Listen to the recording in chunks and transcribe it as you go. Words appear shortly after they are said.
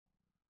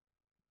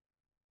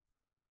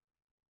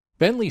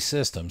Bentley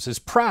Systems is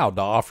proud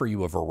to offer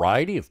you a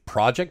variety of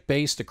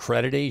project-based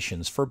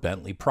accreditations for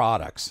Bentley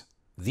products.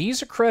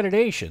 These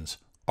accreditations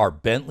are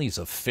Bentley's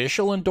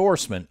official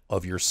endorsement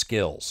of your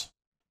skills.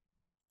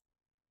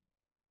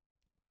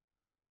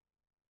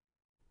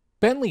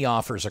 Bentley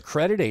offers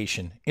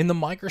accreditation in the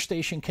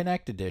MicroStation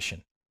Connect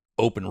Edition,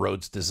 Open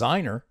Roads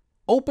Designer,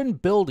 Open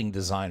Building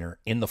Designer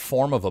in the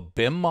form of a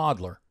BIM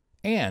modeler,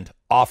 and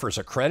offers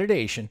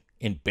accreditation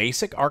in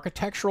Basic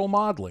Architectural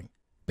Modeling,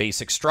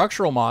 Basic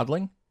Structural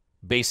Modeling,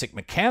 Basic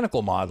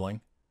Mechanical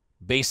Modeling,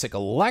 Basic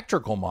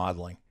Electrical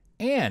Modeling,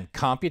 and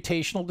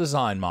Computational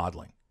Design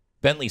Modeling.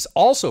 Bentley's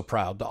also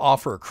proud to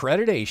offer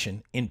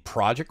accreditation in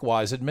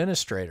ProjectWise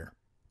Administrator.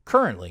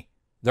 Currently,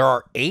 there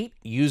are 8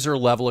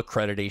 user-level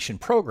accreditation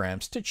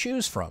programs to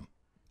choose from.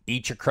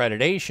 Each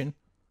accreditation,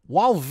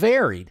 while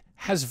varied,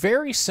 has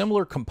very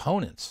similar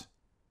components.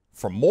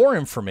 For more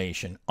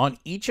information on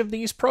each of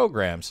these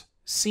programs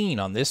seen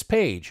on this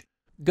page,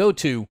 go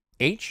to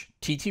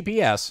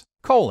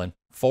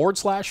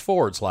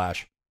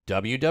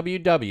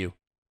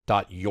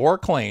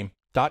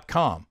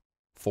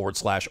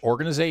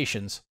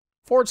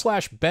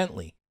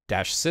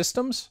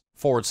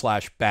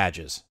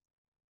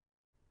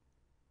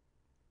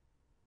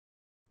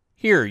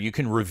Here you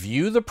can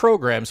review the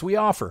programs we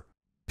offer,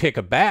 pick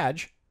a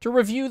badge to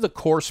review the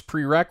course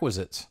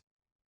prerequisites,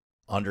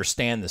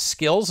 understand the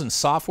skills and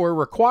software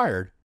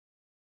required,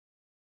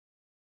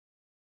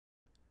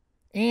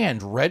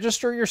 and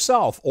register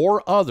yourself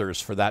or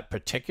others for that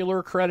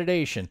particular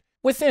accreditation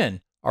within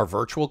our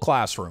virtual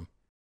classroom.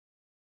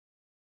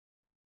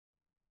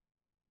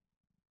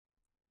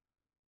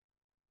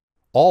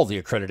 All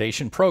the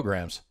accreditation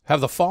programs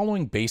have the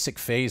following basic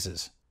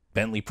phases.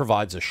 Bentley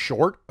provides a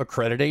short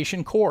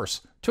accreditation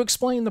course to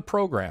explain the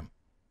program,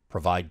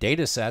 provide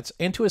data sets,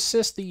 and to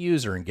assist the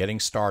user in getting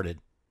started.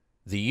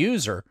 The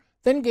user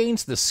then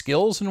gains the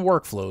skills and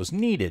workflows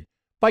needed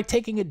by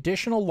taking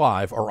additional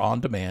live or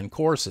on-demand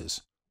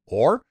courses,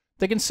 or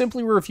they can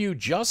simply review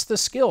just the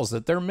skills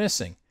that they're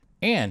missing,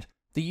 and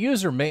the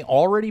user may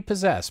already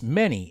possess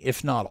many,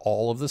 if not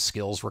all, of the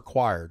skills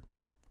required.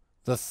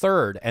 The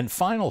third and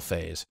final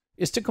phase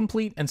is to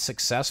complete and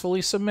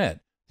successfully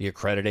submit the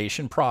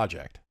accreditation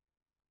project.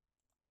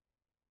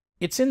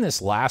 It's in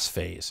this last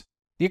phase,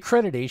 the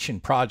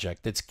accreditation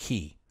project, that's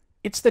key.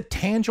 It's the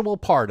tangible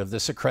part of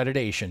this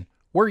accreditation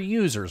where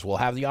users will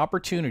have the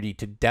opportunity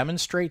to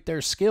demonstrate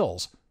their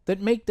skills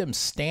that make them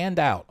stand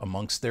out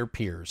amongst their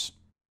peers.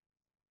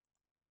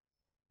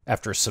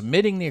 After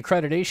submitting the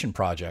accreditation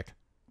project,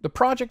 the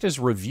project is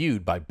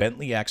reviewed by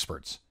Bentley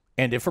experts,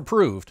 and if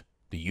approved,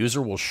 the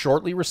user will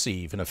shortly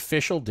receive an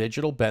official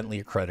digital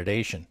Bentley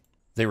accreditation.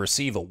 They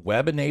receive a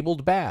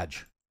web-enabled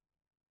badge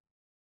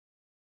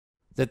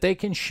that they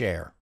can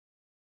share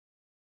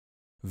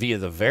via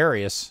the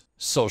various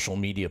social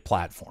media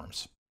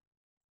platforms,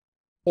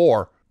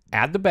 or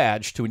add the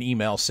badge to an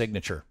email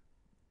signature.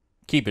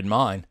 Keep in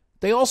mind,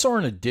 they also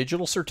earn a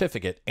digital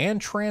certificate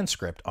and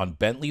transcript on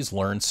Bentley's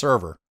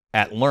LEARNserver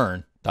at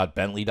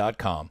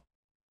learn.bentley.com.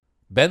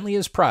 Bentley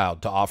is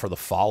proud to offer the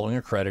following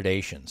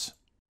accreditations: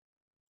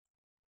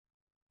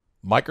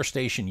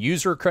 MicroStation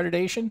User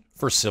Accreditation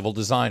for Civil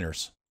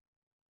Designers,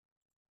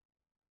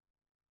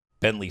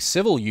 Bentley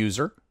Civil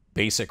User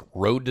Basic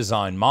Road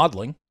Design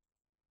Modeling,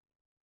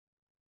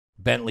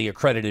 Bentley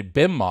Accredited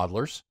BIM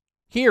Modelers.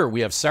 Here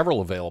we have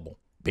several available: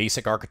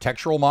 Basic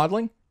Architectural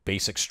Modeling,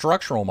 Basic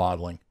Structural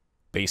Modeling,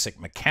 Basic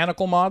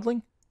Mechanical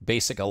Modeling,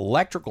 Basic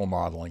Electrical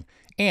Modeling,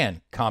 and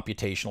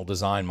Computational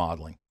Design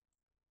Modeling.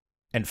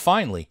 And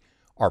finally,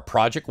 our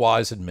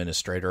ProjectWise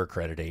Administrator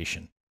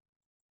Accreditation.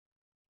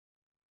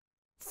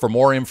 For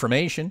more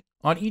information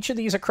on each of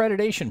these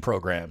accreditation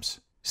programs,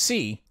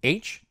 see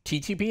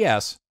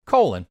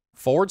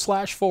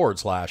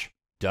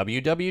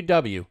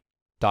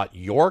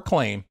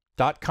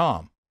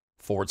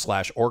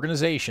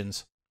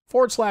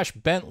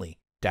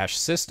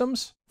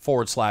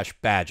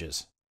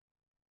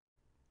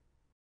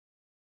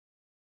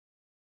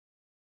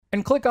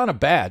And click on a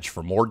badge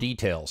for more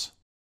details.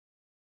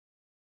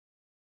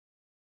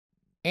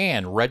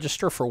 And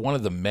register for one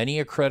of the many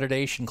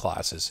accreditation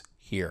classes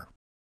here.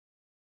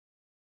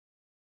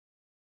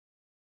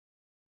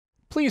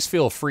 Please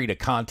feel free to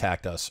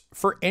contact us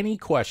for any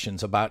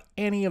questions about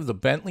any of the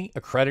Bentley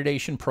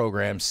accreditation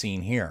programs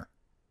seen here.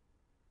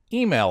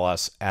 Email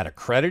us at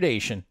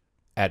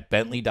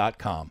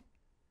accreditation@bentley.com.